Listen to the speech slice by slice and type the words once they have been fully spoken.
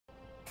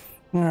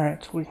All right,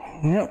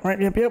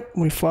 yep.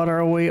 We fought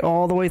our way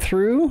all the way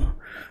through,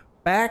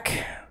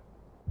 back.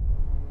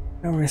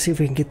 Now we're gonna see if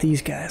we can get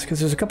these guys,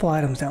 because there's a couple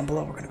items down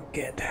below we're gonna go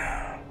get.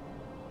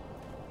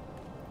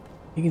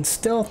 You can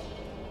stealth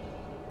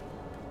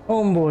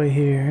homeboy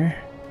here,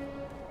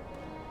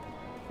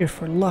 if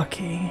we're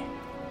lucky.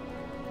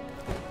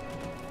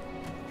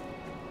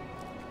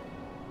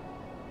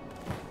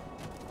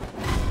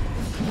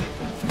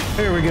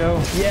 There we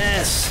go.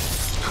 Yes!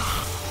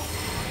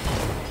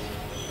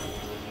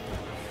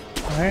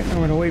 Alright, I'm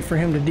gonna wait for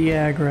him to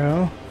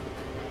de-aggro.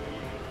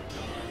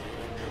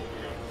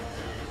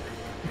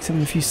 Takes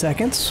him a few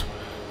seconds.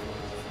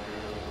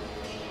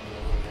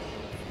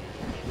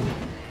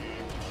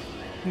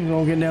 He's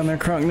all getting down there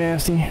crunk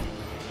nasty.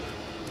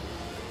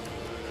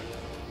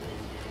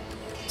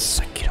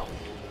 Sekiro.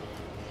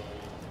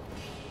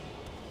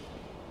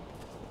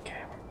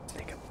 Okay, let's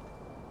take him.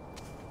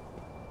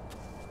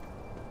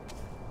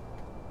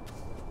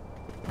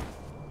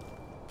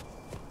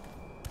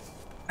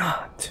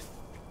 Not.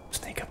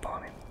 Sneak up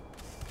on him.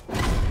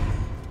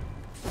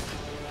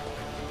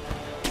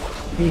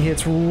 He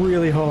hits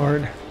really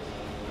hard.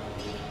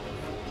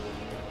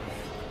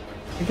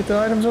 You get the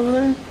items over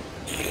there?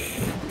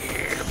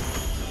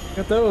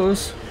 Got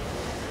those.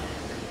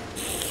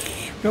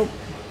 Nope.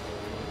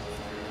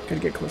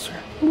 Gotta get closer.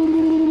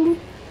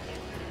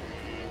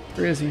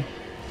 Where is he?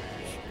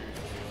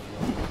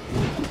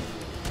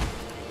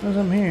 Where's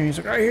him here? He's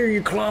like, I hear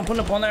you clomping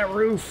up on that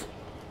roof.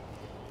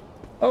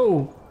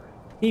 Oh,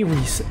 he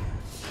reset.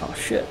 Oh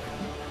shit.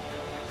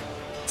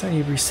 That's how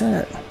you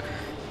reset.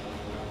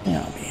 Oh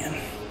man.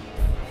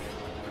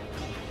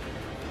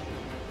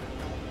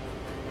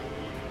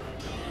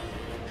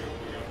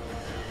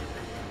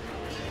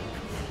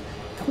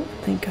 Don't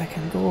think I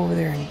can go over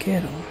there and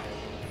get him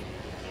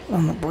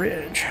on the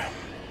bridge.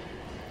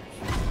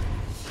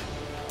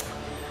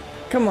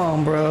 Come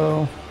on,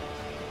 bro.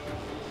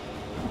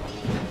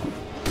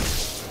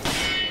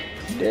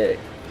 Dick.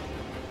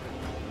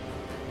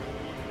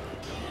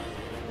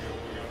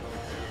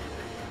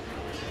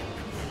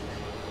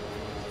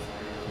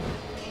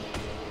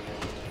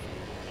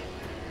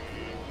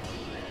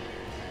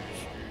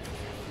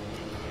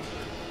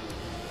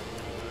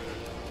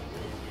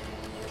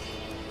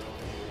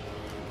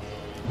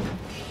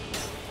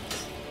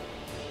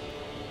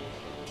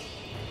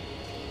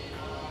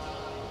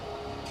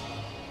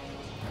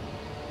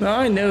 Now,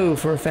 I know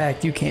for a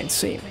fact you can't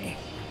see me.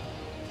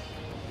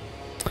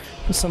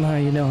 But somehow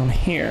you know I'm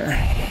here.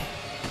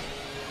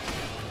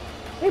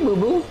 Hey,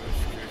 boo-boo.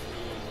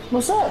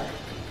 What's up?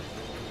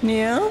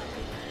 Yeah?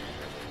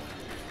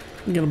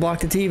 You gonna block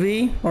the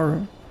TV?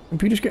 Or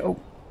computer screen? Oh.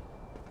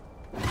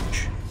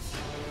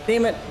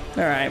 Damn it.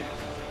 Alright.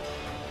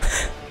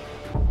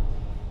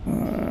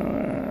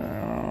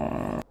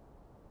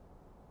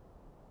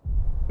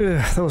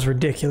 Ugh, that was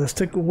ridiculous.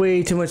 Took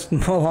way too much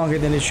longer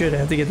than it should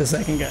have to get the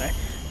second guy.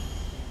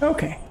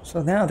 Okay,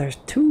 so now there's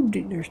two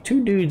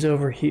dudes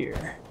over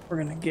here we're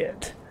gonna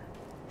get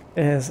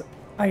as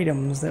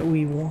items that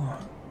we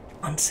want.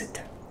 Unsit.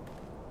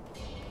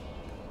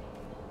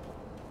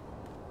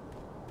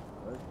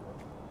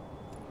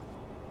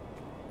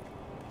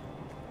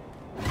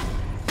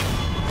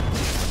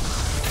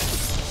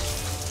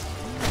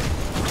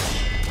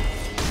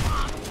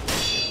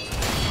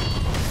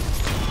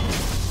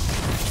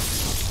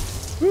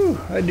 Whew,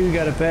 I do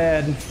got it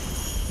bad.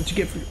 What you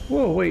get for?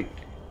 Whoa, wait.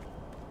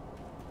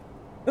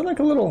 Is that like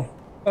a little?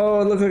 Oh,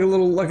 it looked like a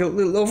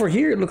little, over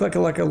here. It looked like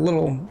a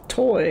little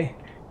toy.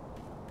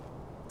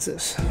 What's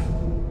this?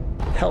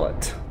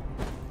 Pellet.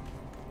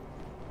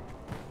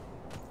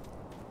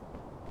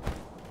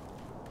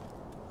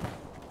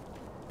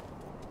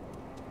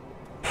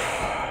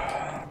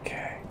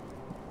 Okay.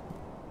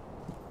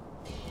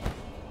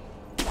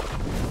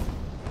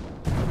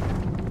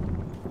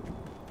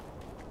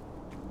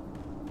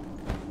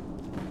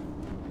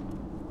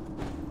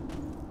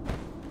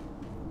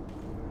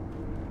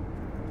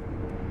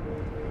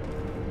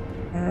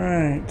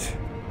 Alright.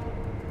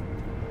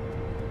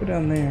 Go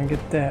down there and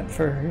get that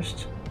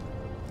first.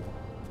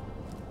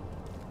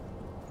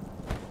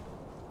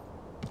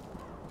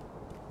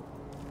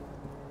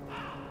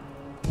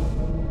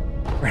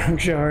 Brown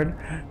shard.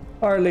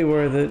 Hardly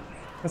worth it.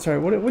 That's right.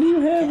 What do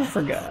you have? I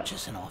forgot.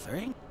 Just an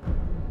offering.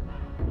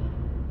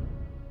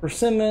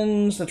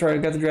 Persimmons. That's right. I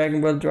got the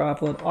Dragon Blood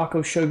Droplet,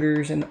 Akko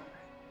Sugars, and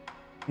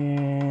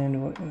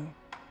what?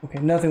 Okay,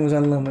 nothing was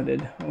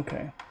unlimited.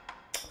 Okay.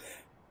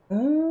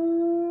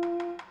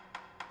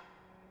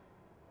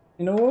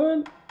 You know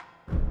what?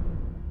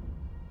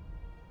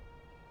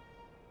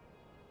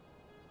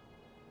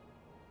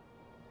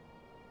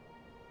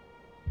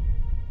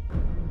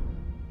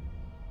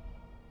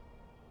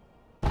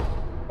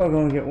 Oh, I'm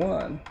gonna get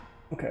one.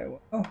 Okay,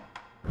 well.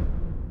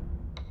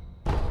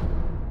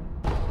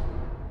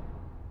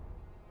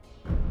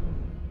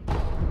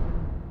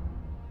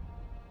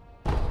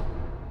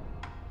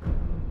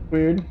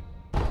 Weird.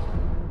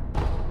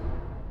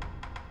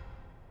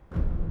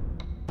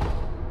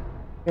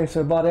 Okay, so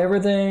I bought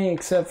everything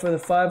except for the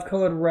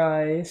 5-colored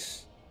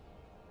rice,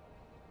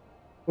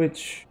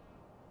 which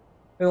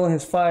It only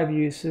has 5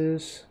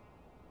 uses.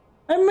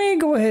 I may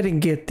go ahead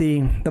and get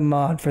the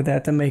mod for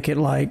that to make it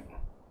like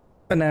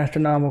an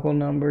astronomical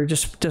number,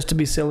 just to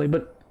be silly,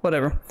 but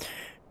whatever.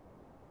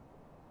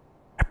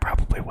 I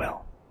probably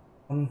will.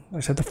 I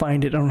just have to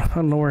find it. I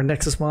don't know where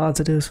Nexus Mods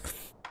it is.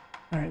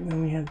 Alright,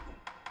 then we have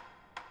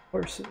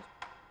horses.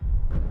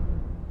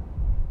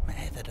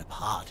 May the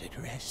departed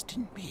rest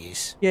in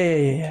peace.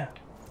 Yeah.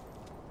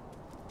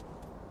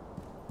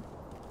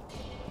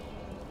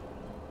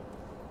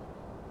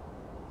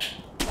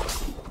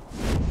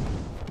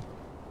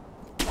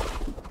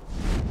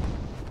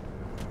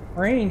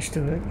 Range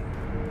to it.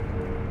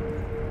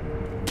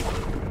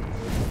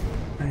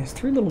 There's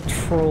 3 little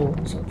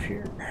trolls up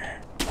here.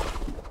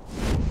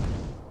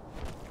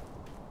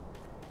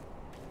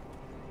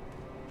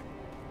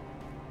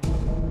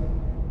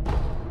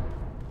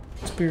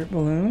 Spirit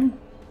balloon.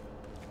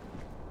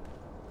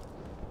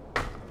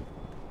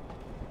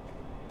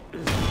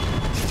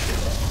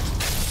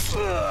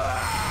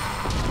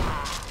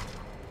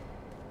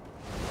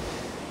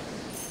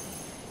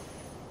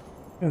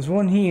 There's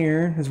one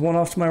here, there's one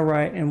off to my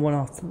right, and one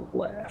off to the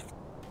left.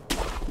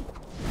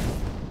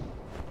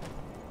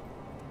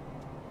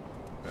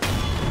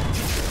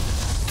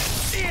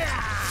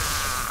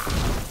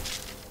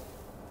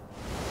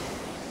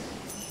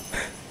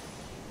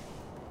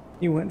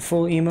 You went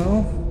full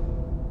emo.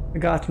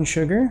 Forgotten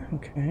sugar.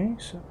 Okay,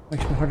 so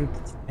makes me harder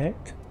to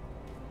detect.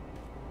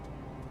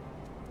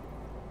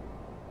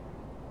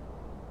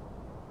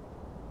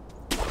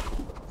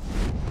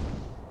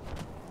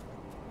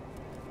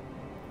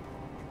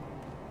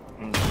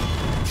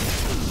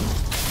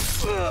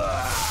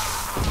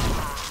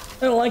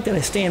 I don't like that I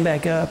stand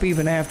back up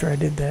even after I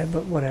did that,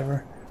 but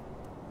whatever.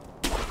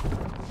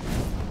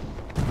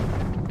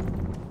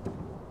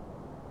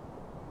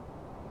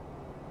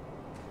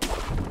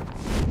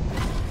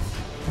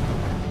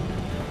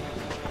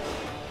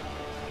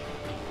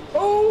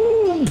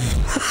 Oh!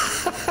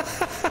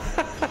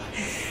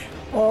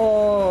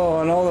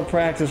 Oh, and all the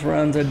practice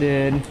runs I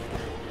did.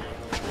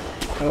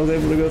 I was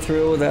able to go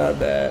through it without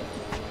that.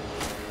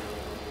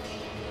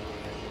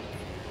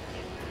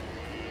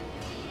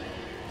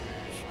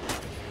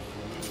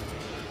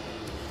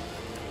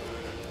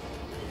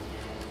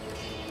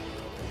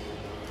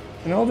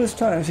 And all this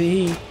time,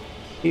 see,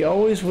 he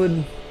always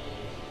would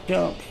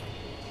jump.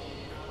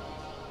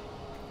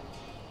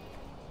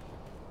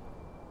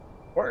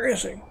 Where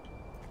is he?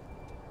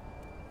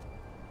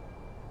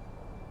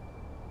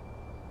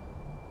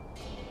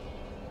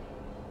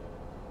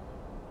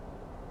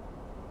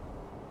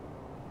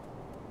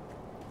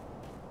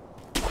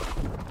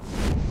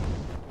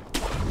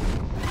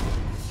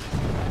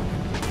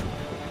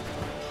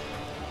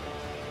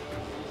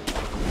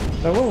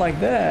 I went like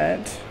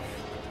that.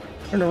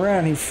 Turn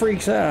around, he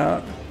freaks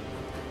out.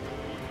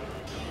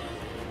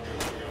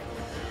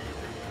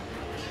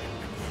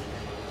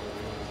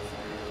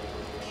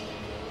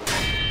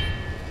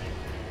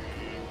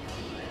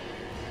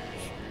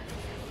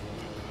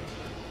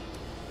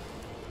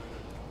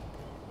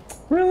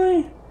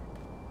 Really?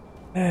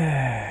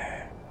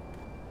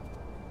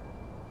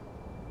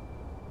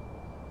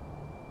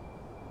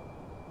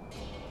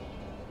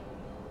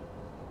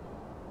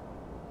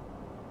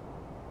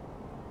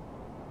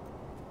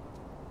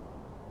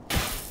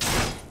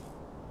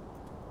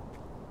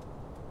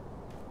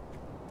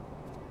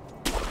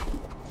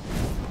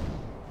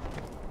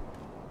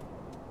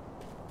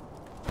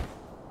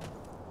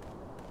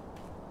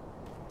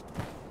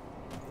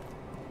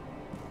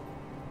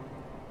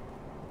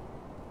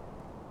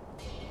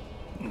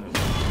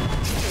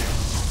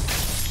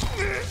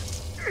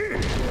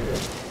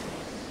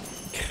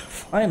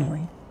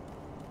 Finally.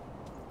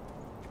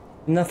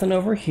 Nothing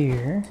over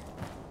here.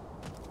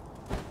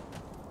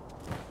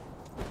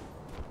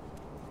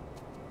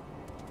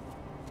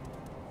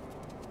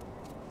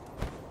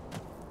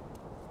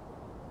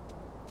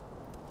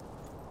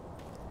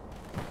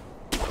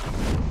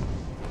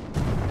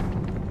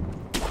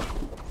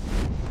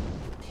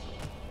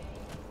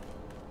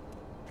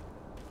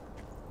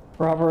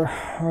 Robber,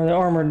 or the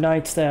armored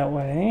knights that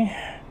way.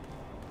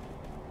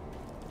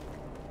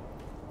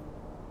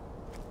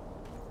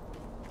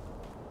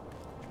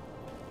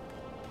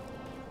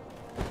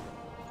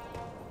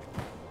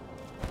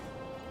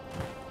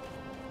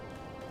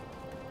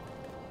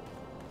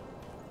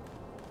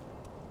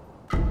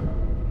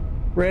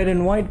 Red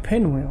and white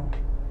pinwheel.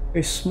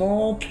 A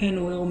small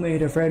pinwheel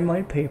made of red and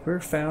white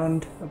paper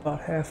found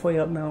about halfway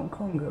up Mount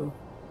Congo.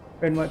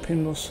 Red and white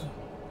pinwheels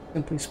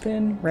simply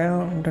spin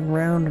round and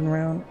round and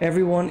round.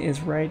 Everyone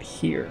is right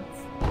here.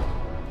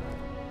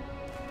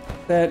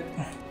 That...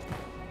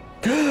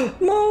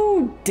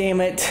 No!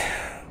 Damn it!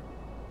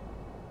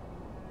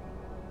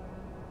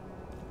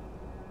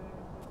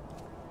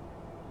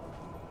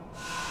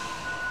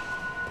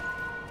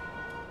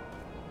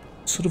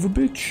 Son of a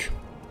bitch.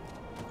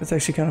 That's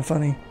actually kind of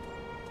funny.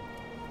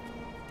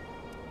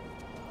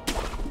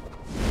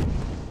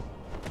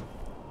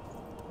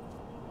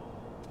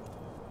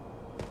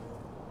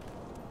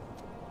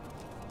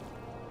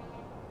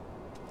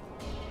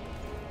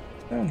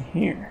 Down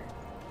here.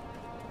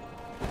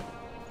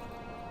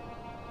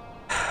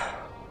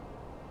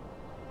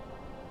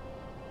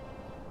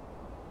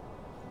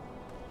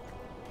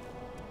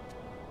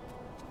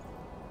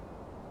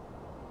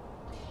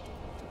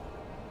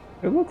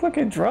 looked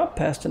like I dropped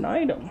past an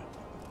item.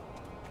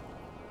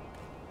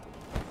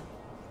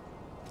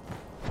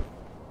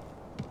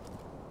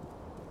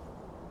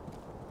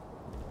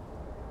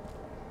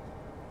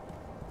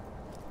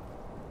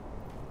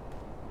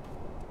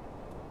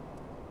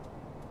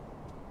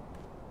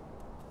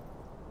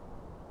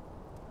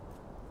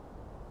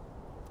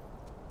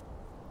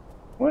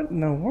 What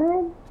in the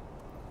world?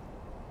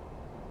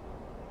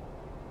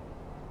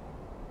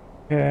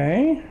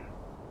 Okay.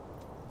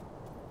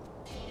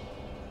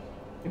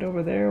 Get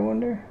over there, I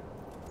wonder.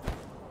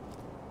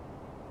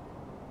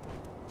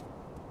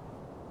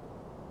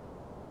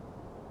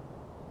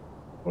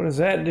 What does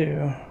that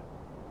do?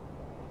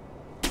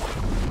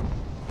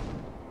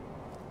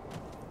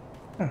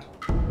 Huh.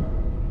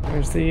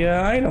 There's the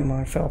item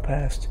I fell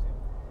past.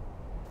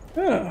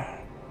 Oh.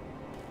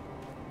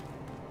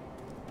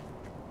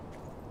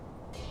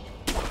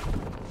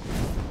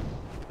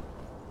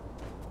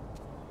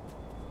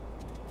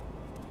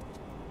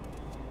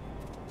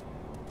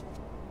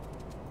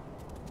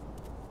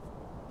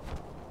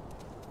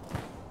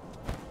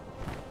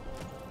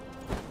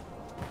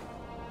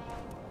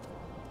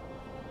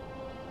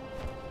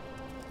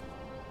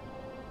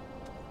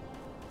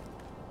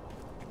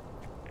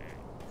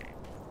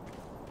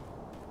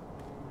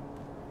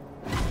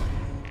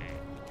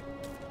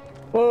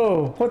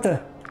 Whoa, what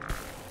the?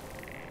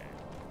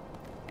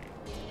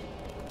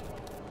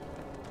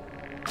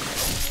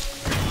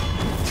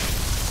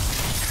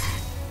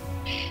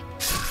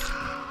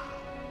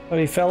 But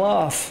he fell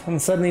off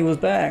and suddenly he was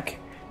back.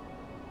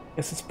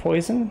 Guess it's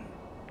poison?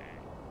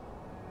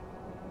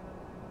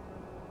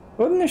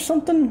 Wasn't there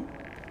something?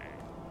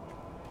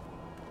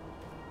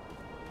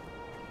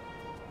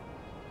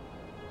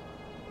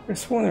 I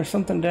sworn there's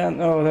something down.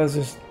 Oh, that was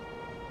just.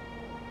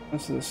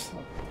 What's this?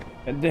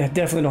 I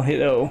definitely don't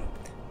hit O.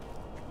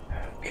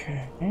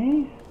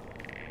 Okay.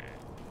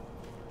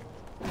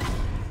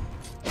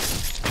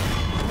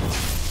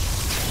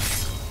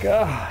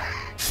 God,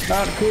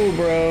 not cool,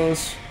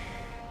 bros.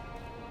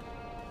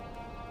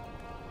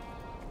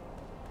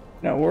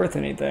 Not worth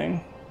anything.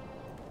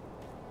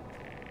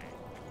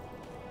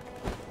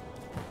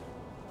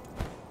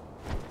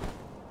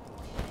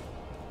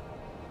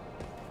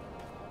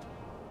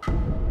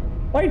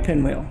 White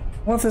pinwheel.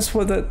 What if this is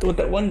what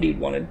that one dude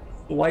wanted?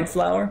 The white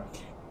flower.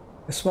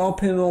 A small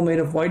pinwheel made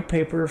of white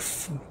paper.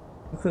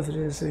 Look what it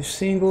is. It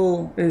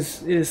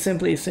is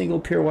simply a single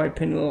pure white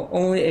pinwheel.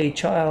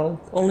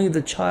 Only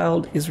the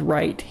child is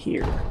right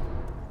here.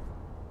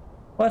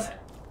 What?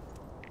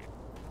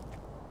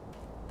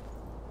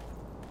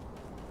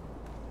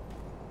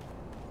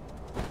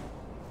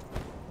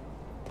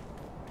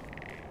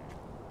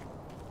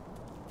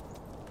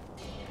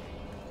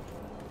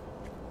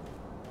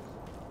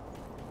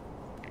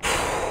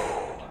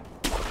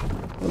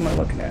 What am I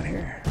looking at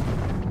here?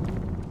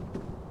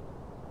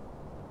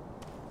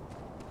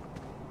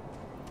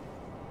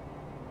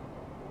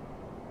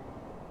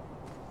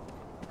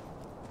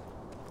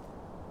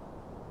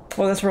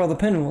 Well, that's where all the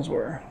pinwheels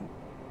were.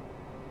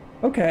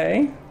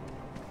 Okay.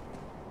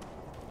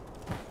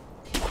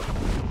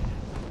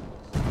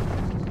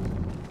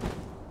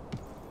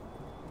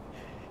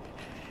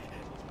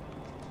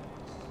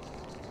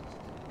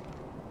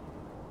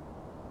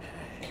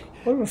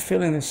 I have a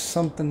feeling there's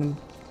something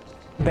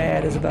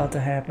bad is about to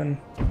happen.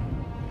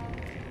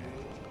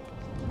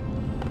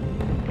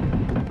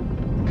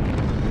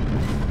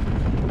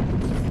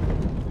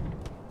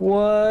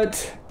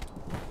 What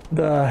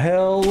the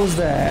hell was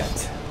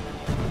that?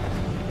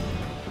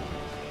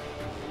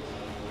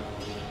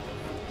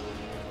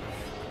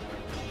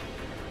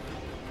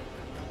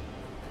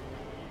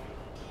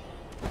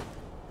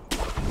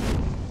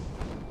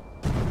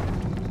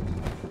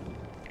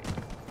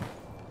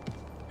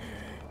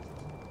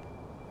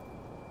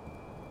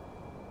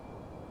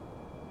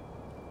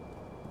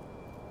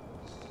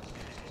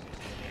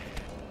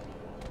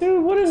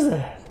 Dude, what is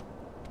that?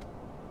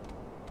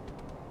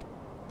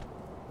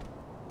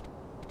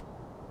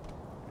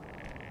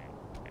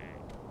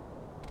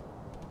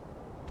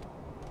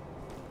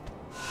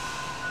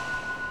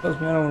 Tells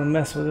me I don't want to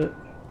mess with it.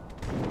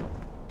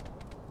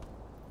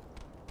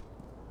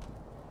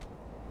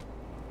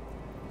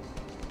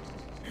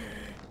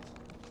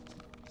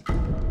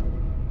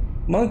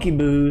 Monkey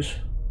booze.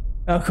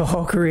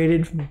 Alcohol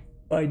created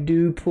by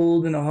dew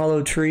pulled in a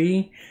hollow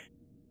tree.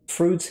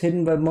 Fruits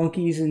hidden by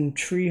monkeys in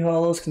tree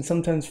hollows can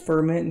sometimes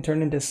ferment and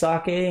turn into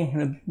sake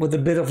with a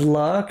bit of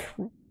luck.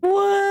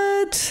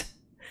 What?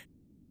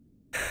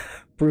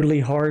 Brutally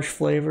harsh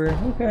flavor.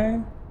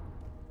 Okay.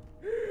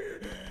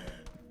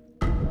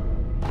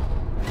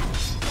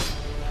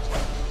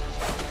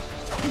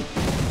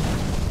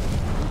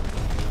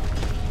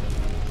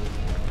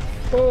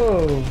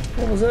 Whoa,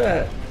 what was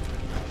that?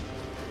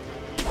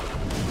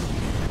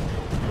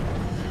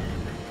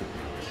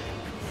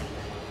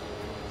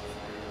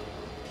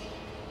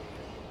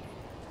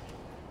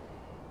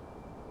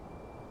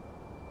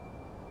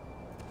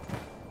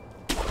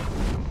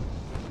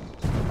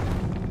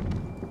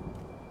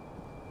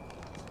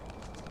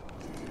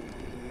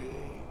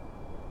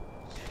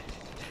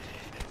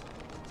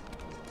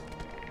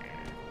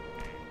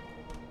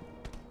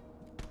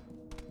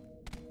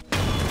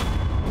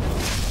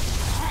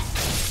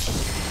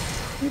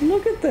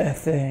 Look at that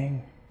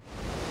thing.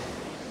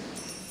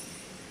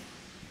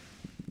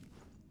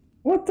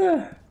 What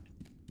the?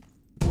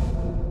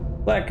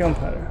 Black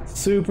gunpowder.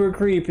 Super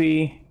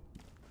creepy.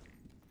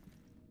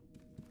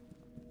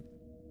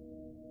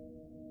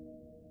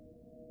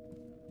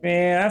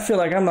 Man, I feel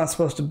like I'm not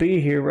supposed to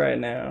be here right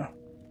now.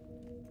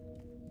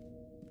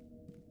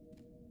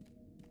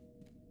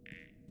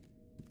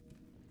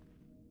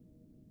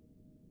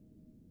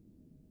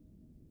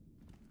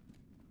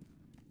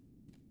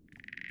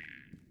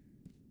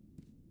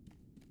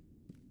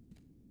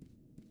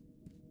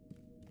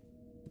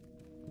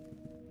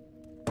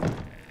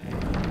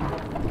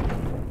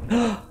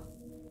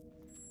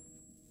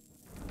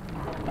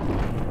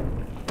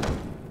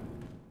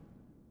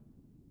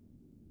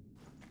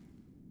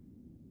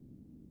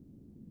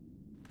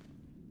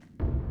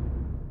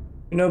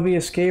 Shinobi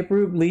escape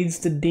route leads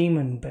to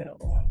Demon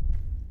Bell.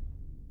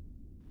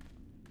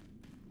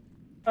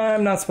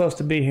 I'm not supposed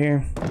to be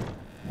here.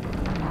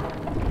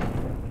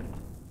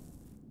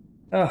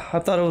 Oh, I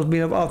thought it was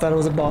being. I thought it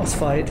was a boss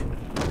fight.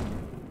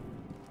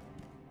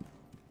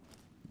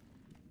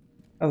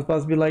 I was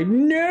supposed to be like,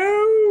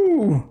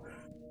 no,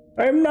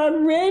 I'm not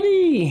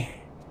ready.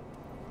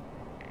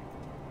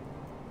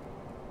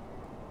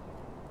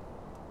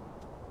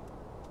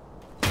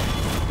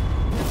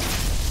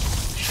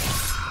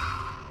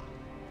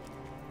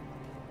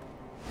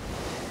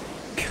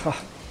 God,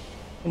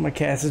 my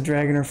cat is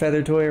dragging her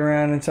feather toy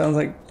around. It sounds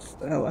like,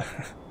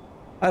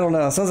 I don't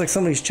know. It sounds like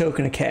somebody's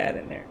choking a cat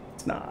in there.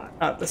 It's not.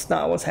 That's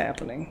not what's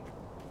happening.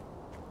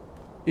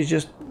 She's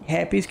just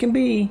happy as can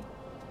be.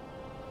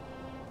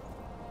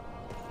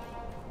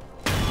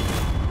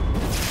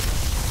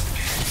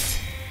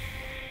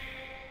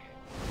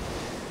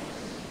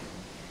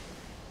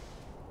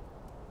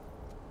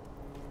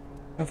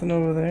 Nothing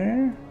over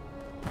there.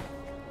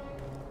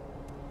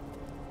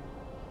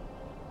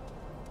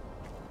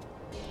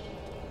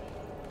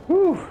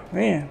 Whew,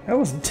 man, that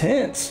was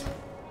intense.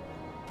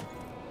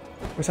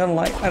 Of course, I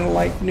don't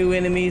like new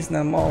enemies,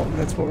 and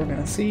that's what we're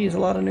gonna see is a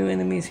lot of new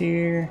enemies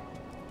here.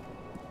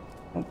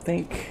 I don't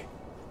think.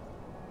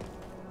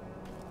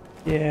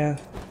 Yeah.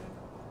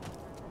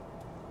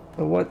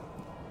 But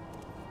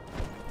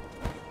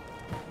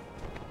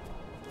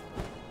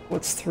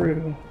what's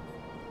through?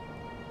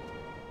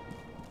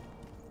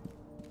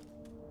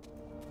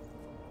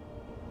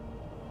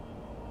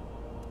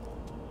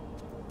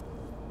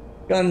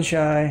 Gun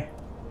shy.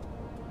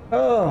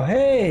 Oh,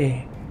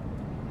 hey.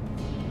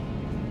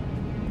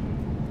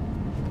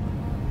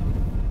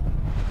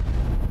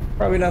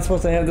 Probably not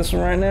supposed to have this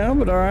one right now,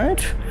 but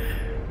alright.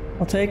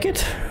 I'll take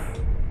it.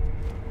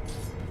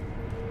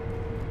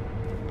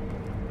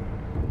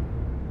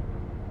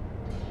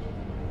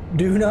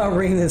 Do not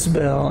ring this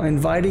bell.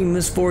 Inviting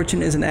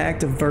misfortune is an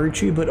act of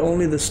virtue, but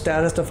only the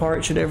stoutest of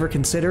heart should ever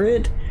consider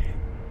it.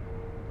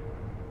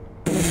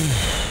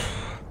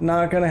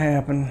 Not gonna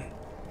happen.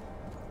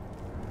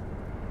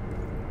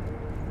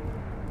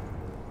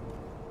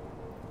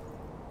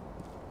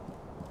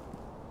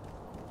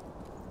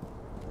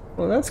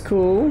 Well, that's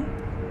cool.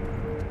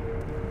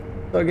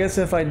 So I guess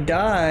if I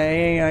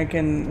die, I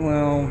can,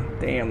 well,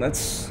 damn,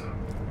 that's...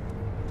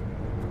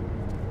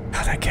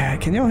 God, that cat,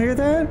 can y'all hear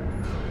that?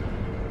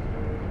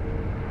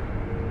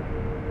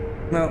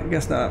 No, I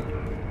guess not.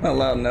 Not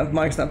loud enough.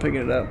 Mike's not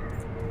picking it up.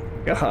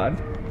 God.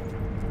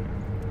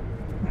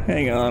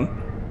 Hang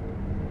on.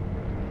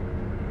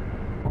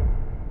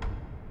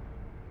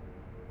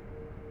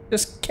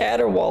 Just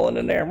caterwauling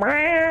in there.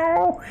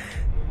 Meow.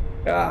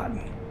 God.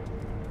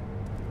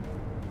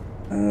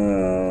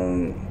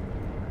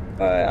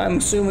 I'm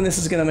assuming this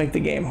is gonna make the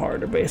game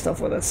harder based off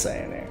what that's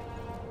saying there.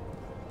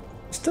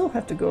 Still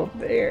have to go up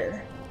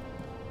there.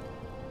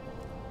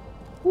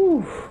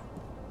 Whew.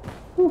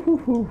 Whew, whew,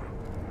 whew.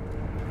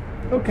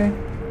 Okay.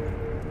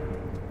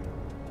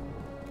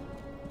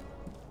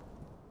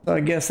 So I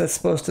guess that's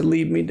supposed to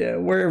lead me to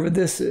wherever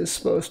this is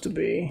supposed to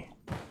be.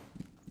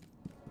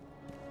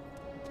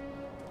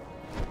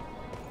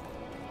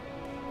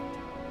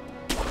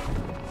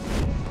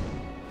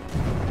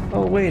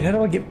 Oh wait, how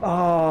do I get...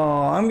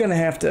 Oh, I'm gonna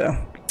have to...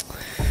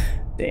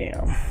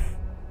 Damn.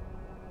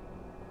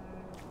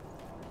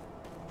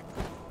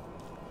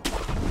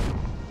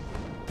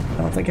 I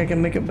don't think I can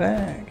make it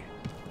back.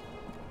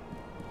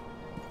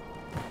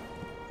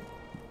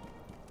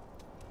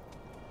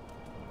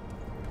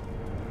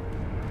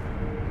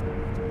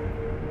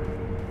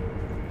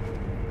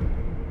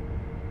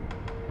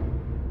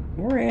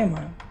 Where am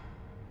I?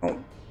 Oh,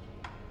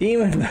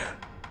 Demon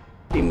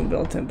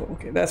Bell Temple.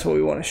 Okay, that's what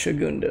we want to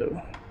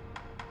Shogundo.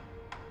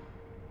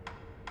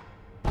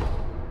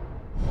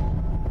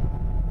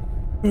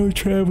 Oh,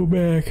 travel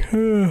back.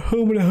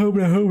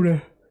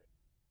 Hobna.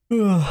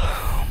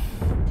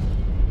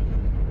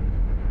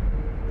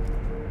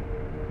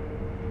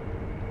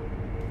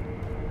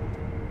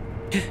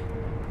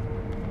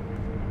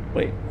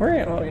 Wait, where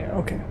am I? Oh, yeah,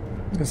 okay.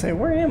 I was gonna say,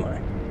 where am I?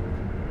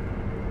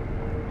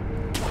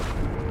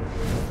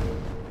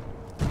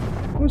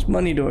 How much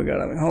money do I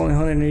got? I mean, only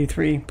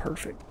 183.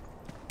 Perfect.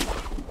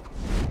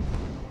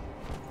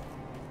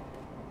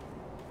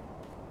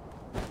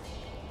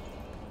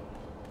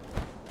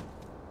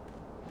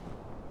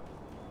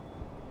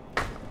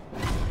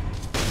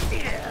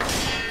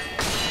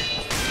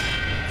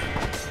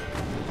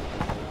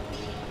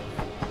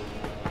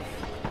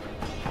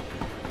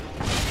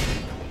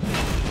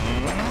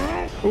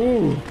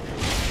 Ooh.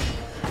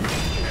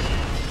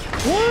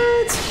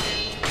 What?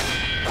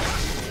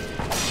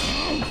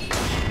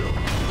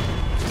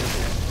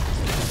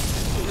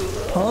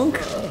 Punk?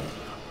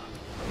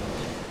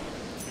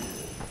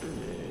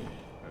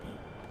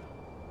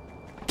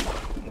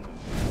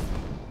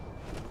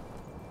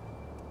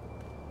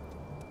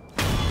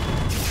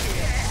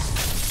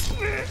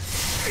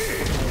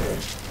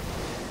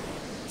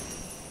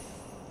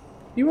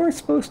 You weren't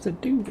supposed to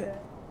do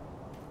that.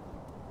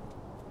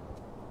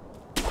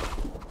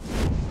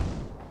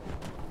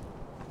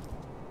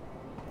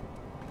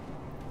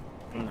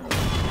 I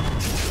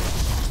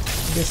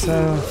guess,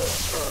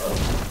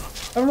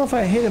 I don't know if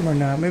I hit him or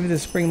not. Maybe the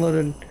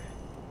spring-loaded,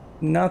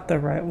 not the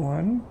right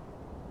one.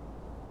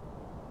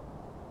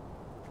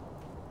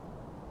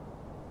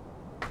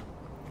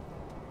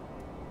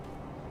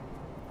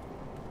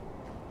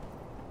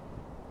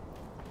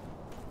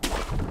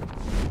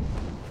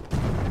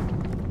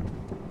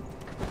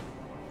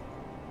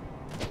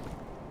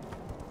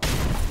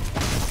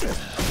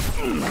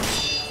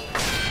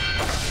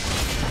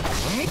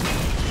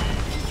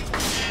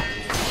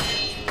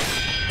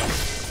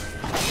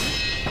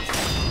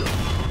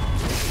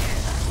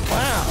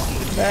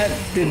 That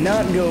did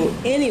not go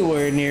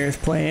anywhere near as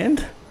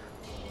planned.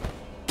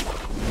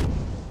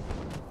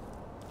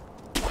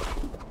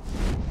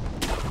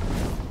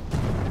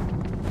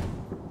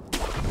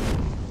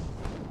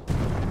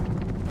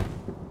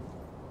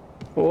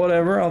 But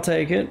whatever, I'll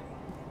take it.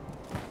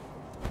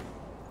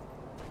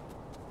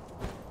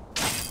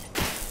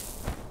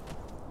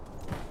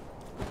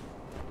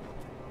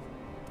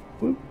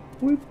 Whoop,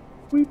 whoop,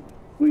 whoop,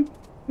 whoop,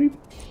 whoop.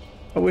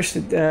 I wish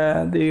that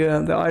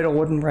the idol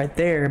wasn't right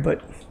there,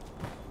 but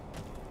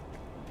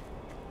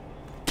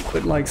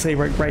like say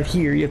right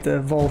here, you have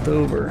to vault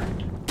over.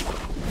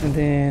 And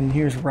then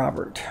here's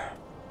Robert.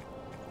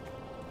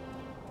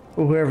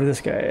 Or whoever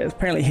this guy is.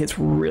 Apparently hits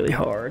really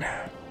hard.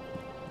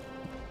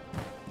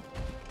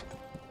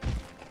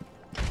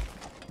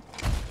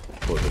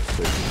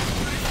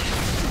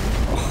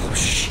 Oh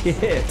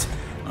shit.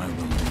 I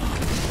will not.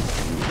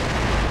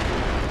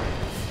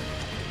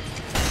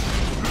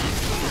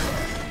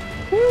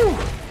 Woo!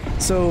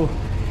 So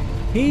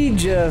he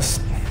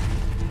just,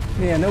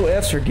 yeah, no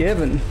F's are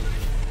given.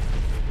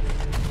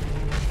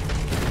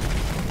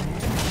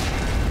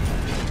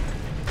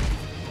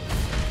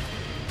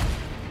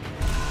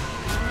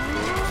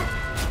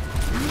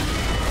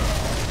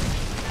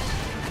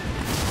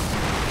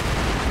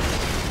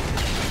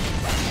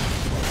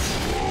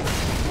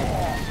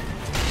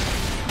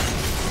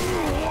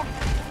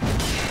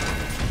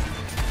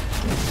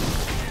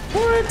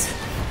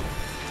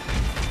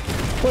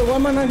 Wait, why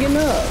am I not getting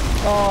up?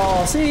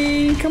 Oh,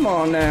 see? Come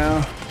on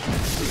now.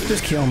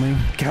 Just kill me.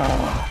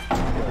 God.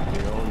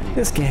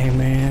 This game,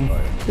 man.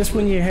 Just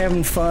when you're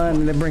having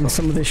fun, they bring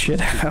some of this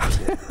shit out.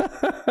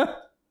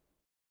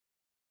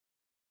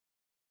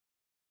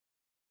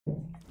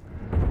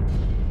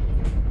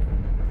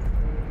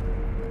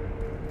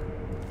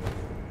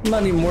 I'm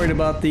not even worried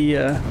about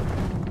the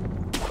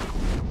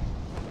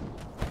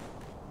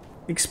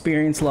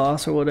experience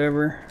loss or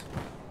whatever.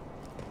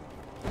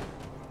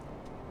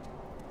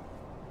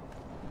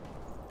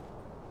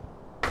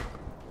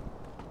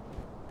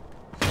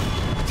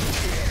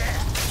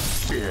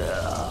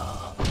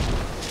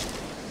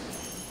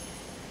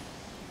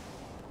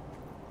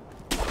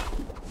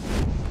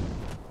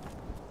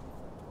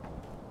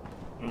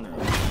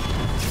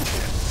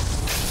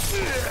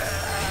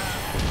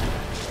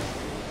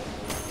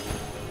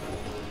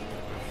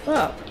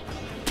 Up.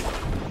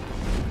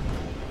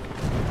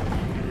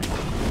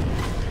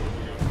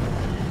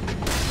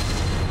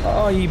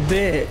 Oh, you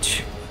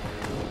bitch.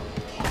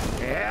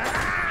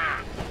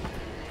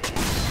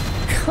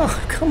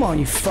 God, come on,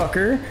 you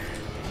fucker.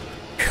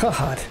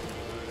 God.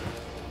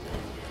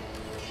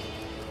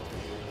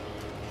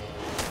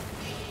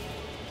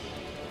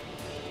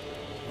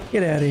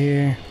 Get out of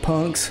here,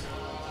 punks.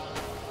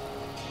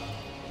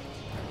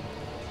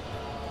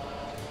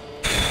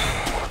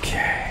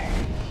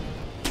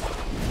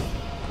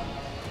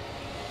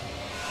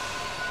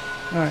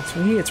 Alright,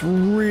 so he hits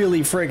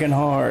really freaking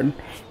hard.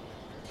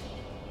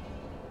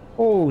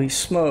 Holy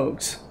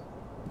smokes.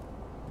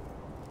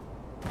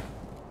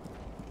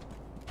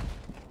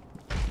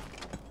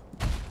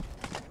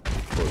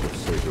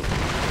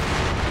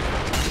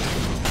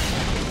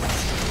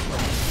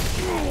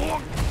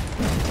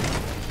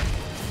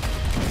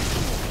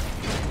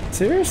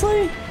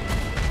 Seriously?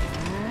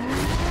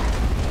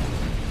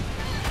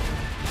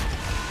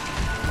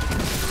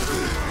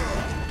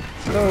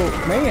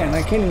 Oh man,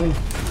 I can't even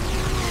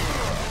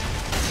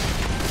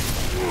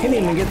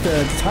get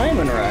the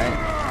timing right.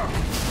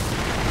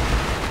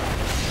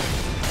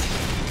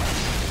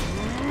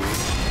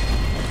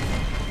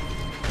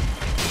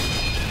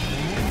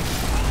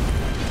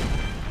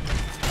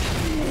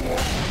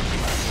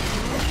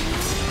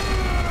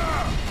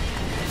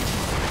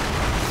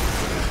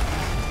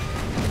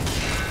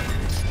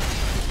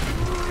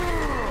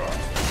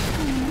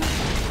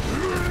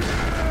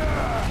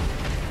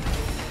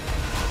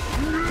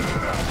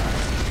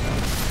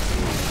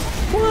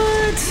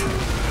 What?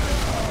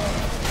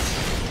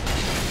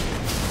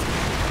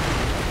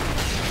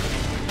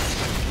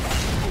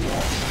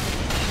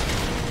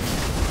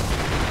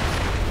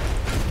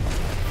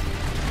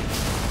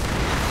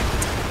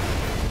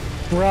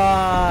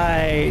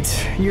 Right.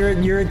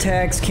 Your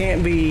attacks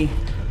can't be.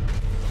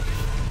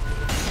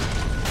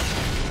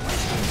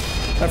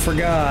 I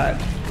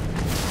forgot.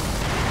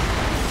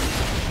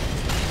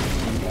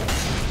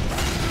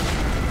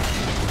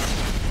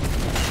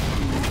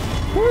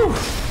 Woo!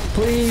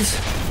 Please,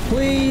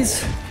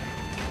 please.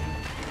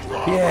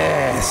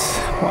 Yes.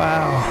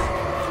 Wow.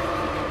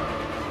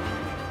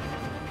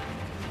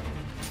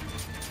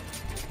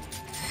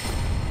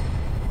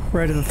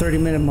 Right at the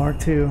 30-minute mark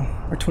too,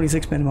 or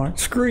 26-minute mark.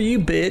 Screw you,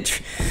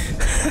 bitch.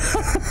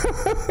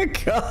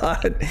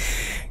 God.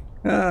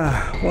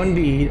 One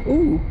bead.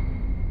 Ooh.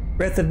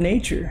 Breath of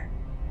nature.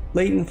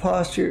 Latent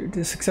posture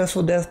to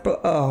successful death.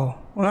 Oh,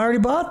 well, I already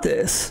bought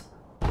this.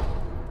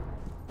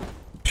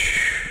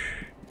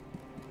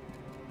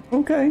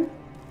 Okay.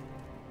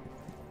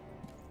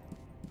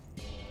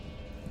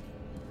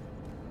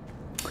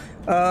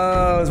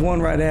 There's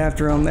one right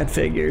after him. That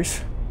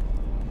figures.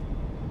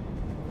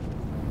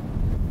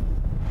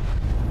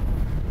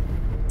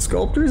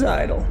 Sculptor's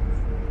idol.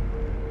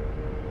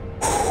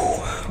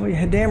 Well,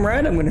 yeah, damn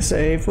right I'm gonna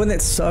save. Wouldn't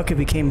that suck if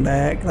he came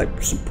back?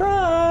 Like,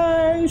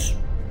 surprise!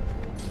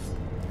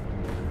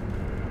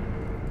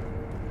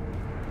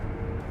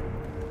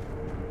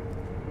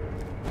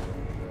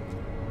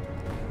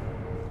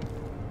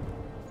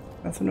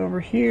 Nothing over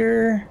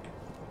here.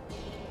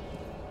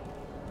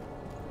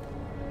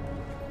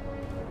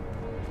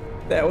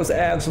 That was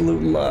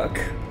absolute luck.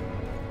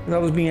 I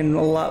was being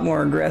a lot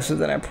more aggressive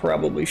than I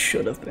probably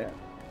should have been.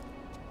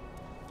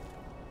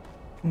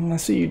 I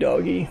see you,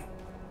 doggy.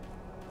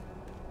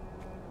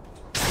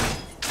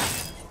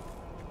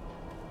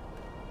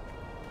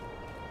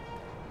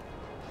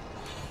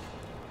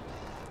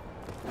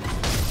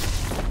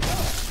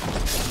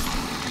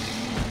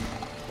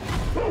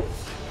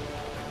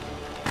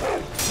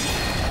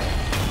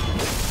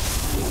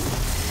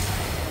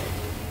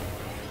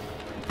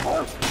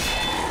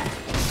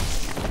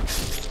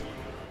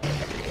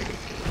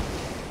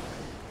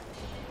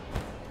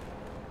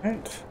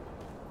 Right.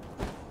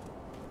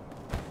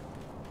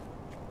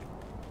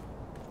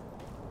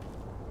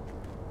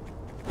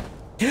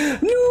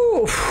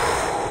 No!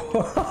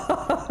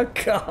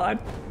 God.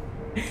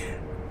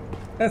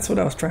 That's what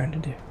I was trying to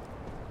do.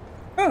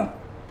 Oh,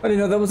 I didn't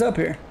know that was up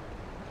here.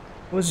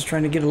 I was just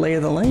trying to get a lay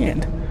of the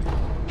land.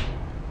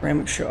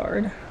 Ceramic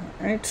shard.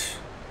 Alright.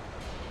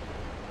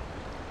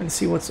 Let's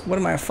see what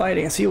am I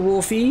fighting? I see a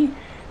wolfie.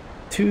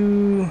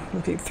 Two,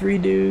 okay, 3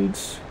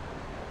 dudes.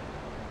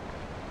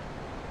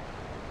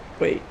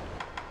 Wait.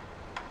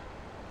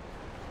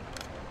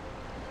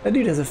 That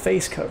dude has a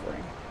face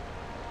covering.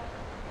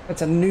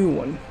 That's a new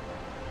one.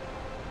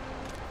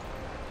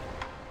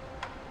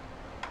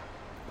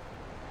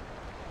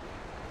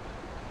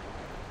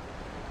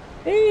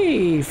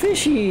 Hey,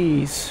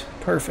 fishies!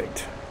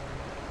 Perfect.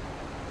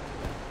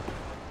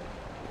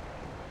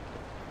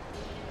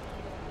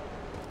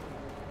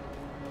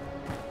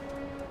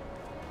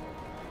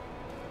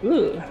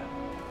 Ugh.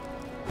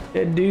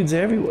 Dead dudes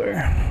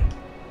everywhere.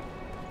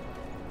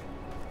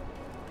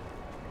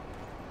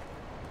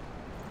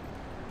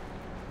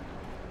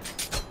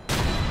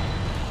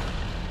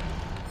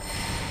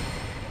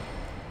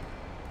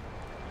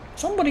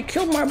 Somebody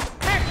killed my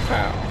pack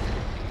pal.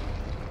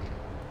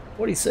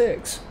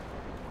 46.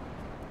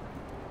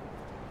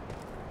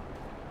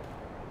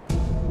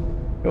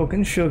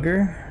 Broken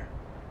sugar.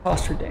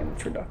 Posture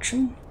damage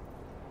reduction.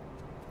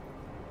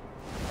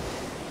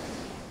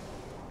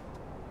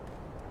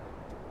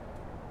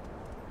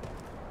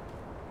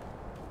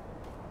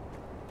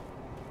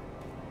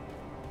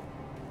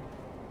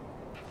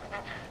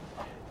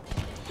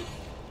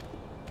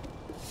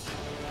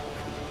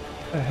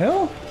 The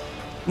hell?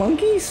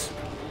 Monkeys?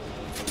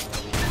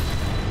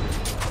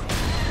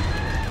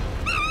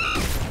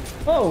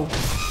 Oh!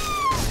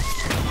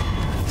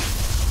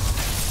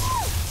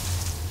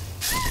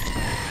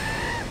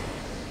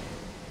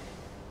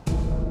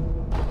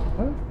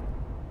 What?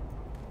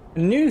 I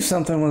knew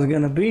something was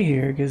gonna be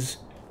here, because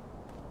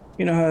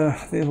you know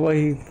how the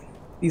way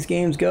these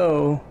games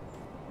go.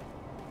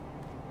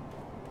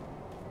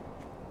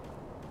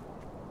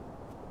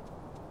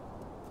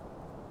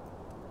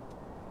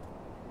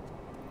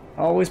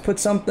 Always put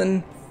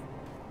something,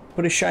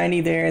 put a shiny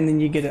there, and then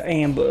you get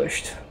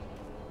ambushed.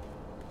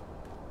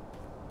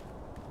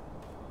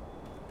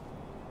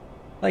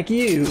 Like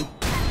you.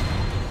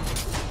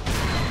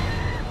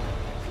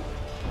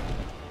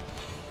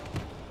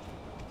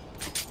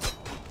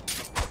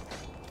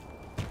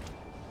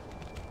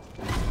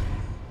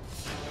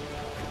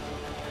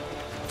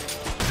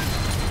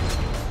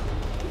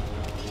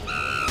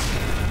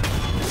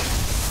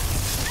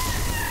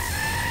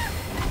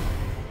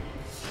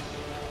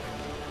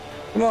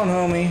 Come on,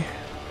 homie.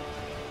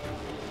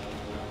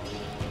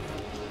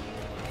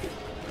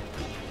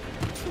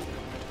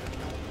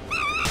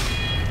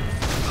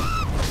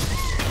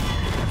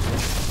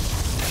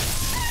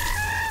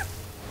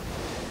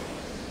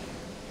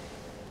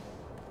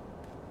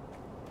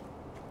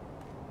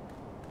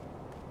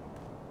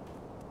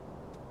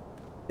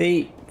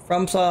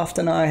 FromSoft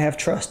and I have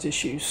trust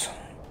issues.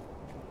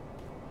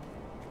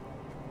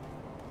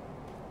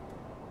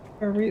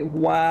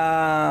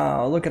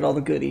 Wow, look at all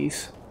the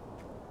goodies.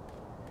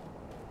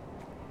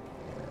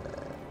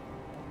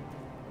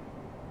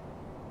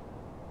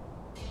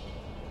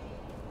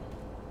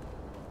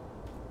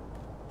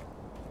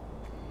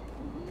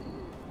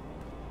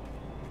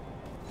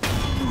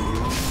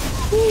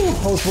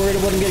 I was worried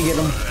I wasn't gonna get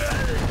him.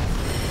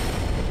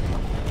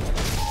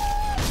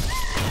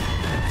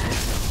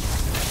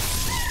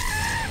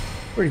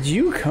 Where did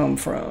you come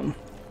from?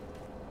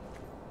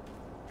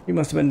 You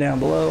must have been down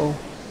below.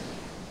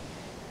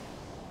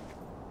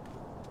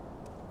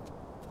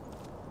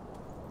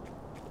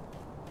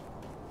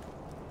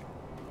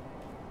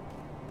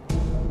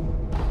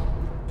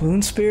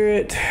 Balloon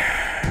spirit.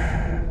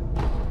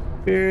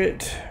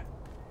 Spirit.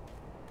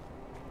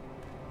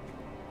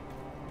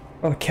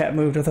 Oh, the cat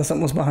moved. I thought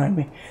something was behind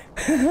me.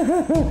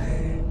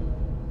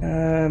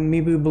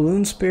 Mibu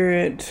balloon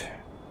spirit.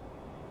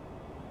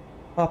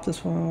 Pop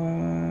this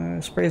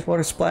one. Sprays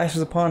water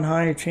splashes upon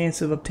higher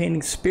chance of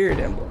obtaining spirit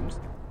emblems.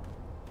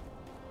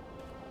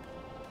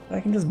 I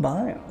can just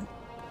buy them.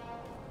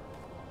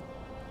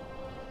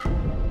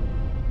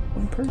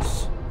 One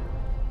purse.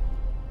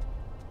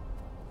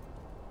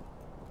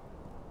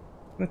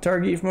 Can I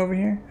target you from over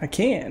here? I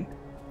can.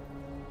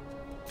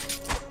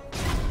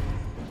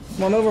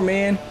 Come on over,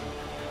 man.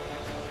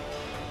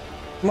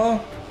 Come on.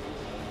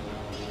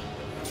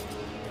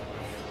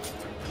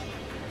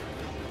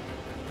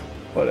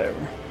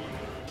 Whatever.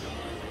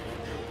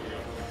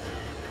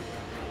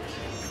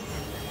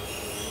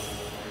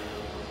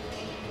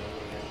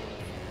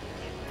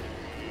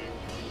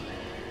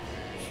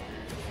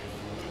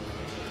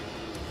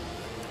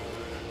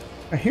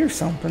 I hear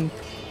something.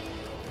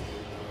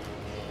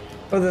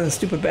 Other than the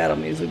stupid battle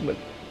music, but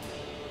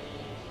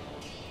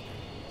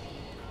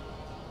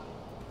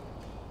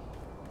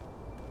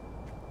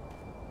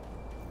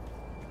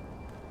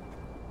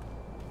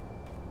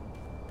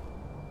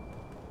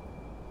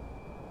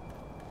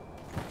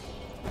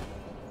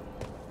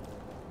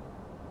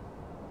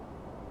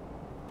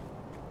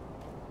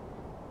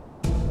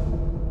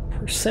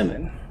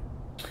persimmon.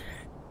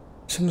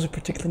 Persimmons are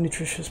particularly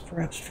nutritious,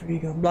 perhaps for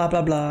ego. Blah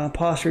blah blah.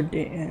 Posture,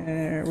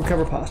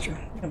 recover posture.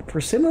 Yeah, but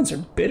persimmons are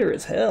bitter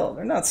as hell.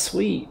 They're not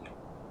sweet.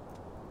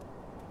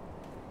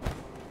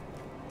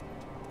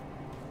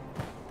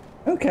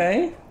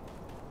 Okay.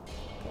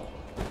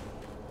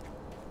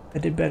 I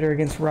did better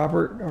against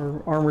Robert,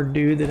 or armored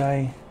dude, that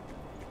I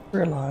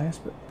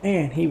realized. But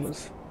man, he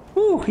was.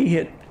 Whoo! He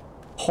hit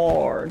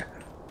hard.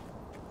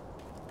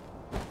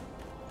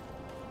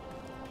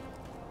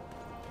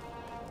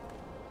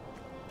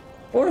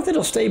 I wonder if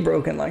it'll stay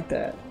broken like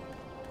that.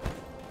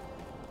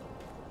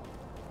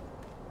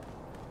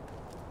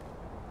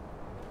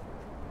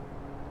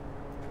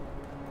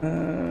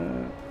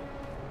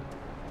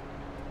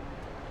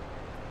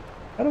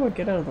 How do I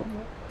get out of the way?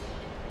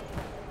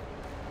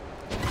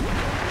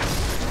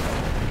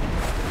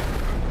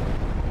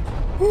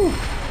 Whew.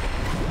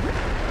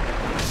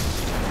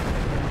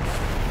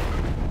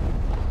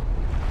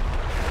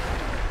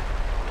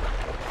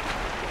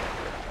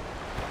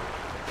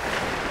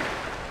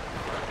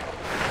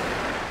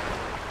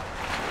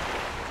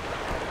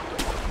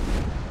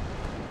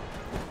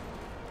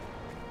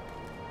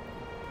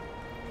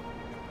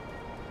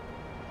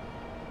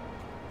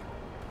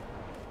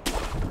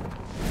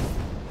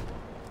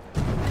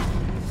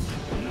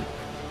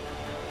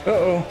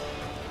 Uh-oh.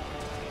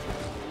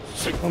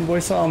 One boy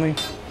saw me.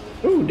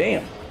 Ooh,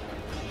 damn.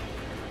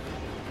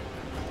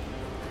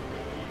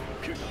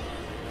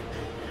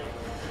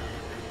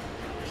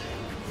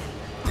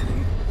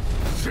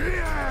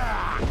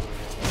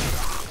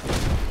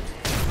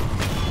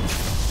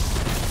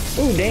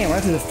 Ooh, damn,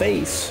 right to the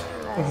face.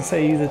 I can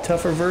say use a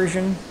tougher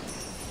version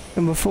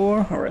than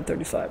before. All right,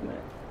 35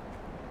 minutes.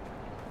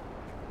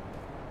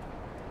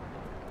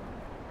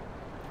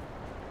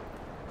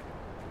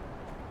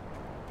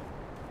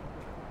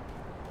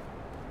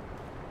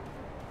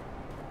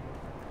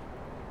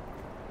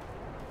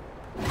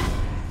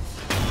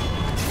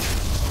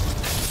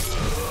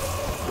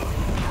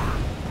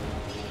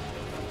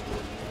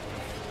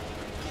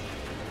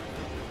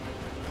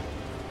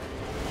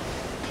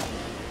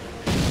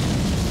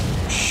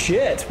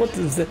 Shit, what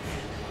is that?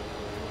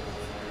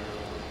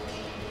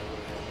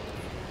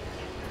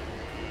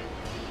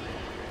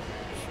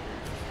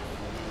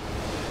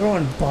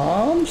 Throwing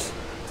bombs?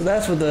 So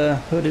that's what the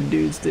hooded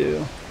dudes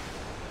do.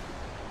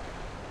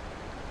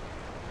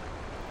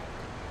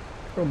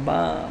 Throw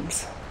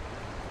bombs.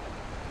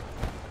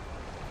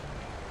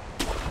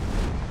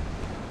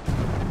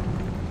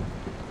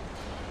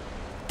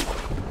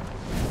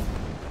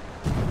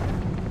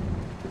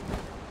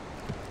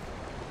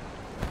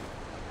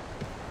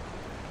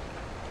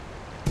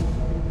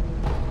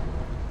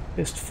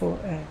 Fistful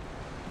egg.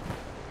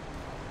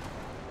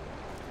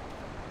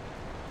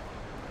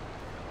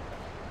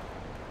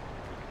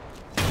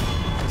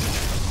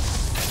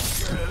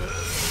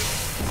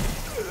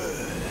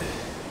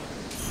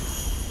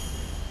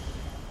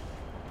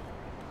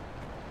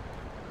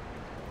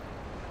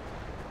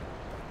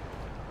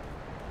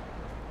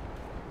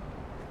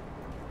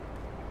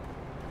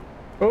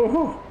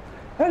 Oh,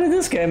 How did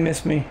this guy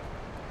miss me?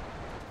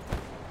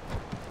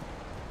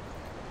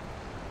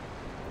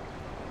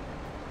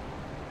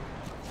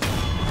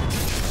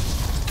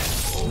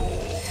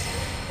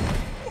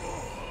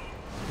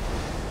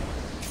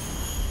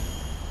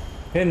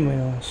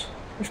 Pinwheels.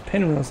 There's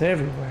pinwheels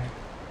everywhere.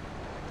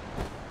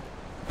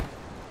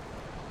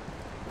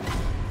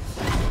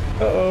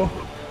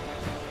 Uh-oh.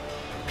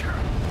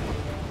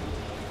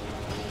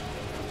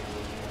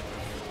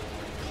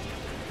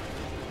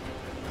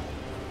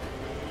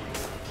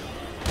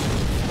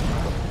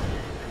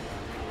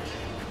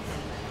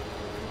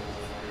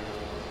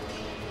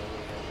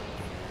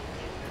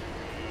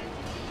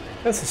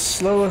 That's the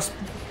slowest.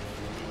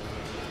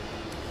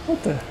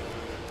 What the?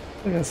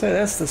 I was gonna say,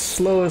 that's the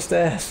slowest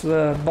ass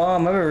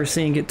bomb I've ever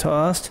seen get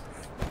tossed.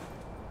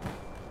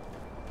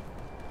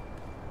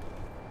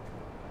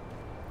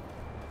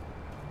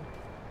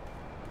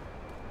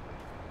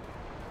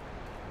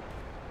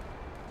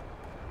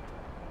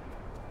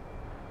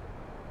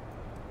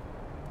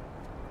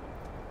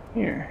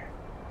 Here.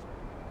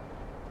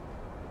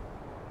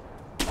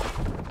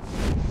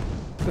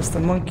 Just the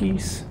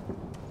monkeys.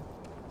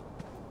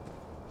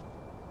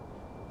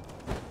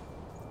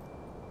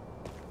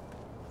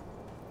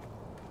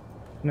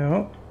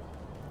 No.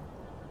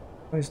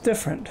 It's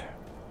different.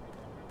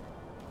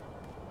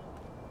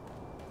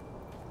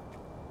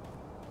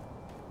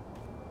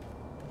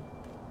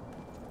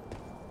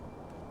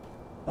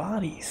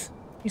 Bodies.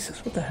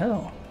 Jesus, what the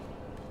hell?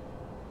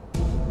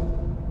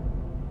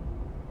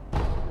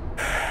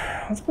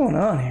 What's going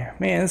on here?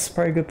 Man, this is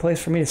probably a good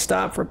place for me to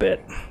stop for a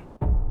bit.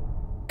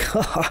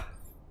 God.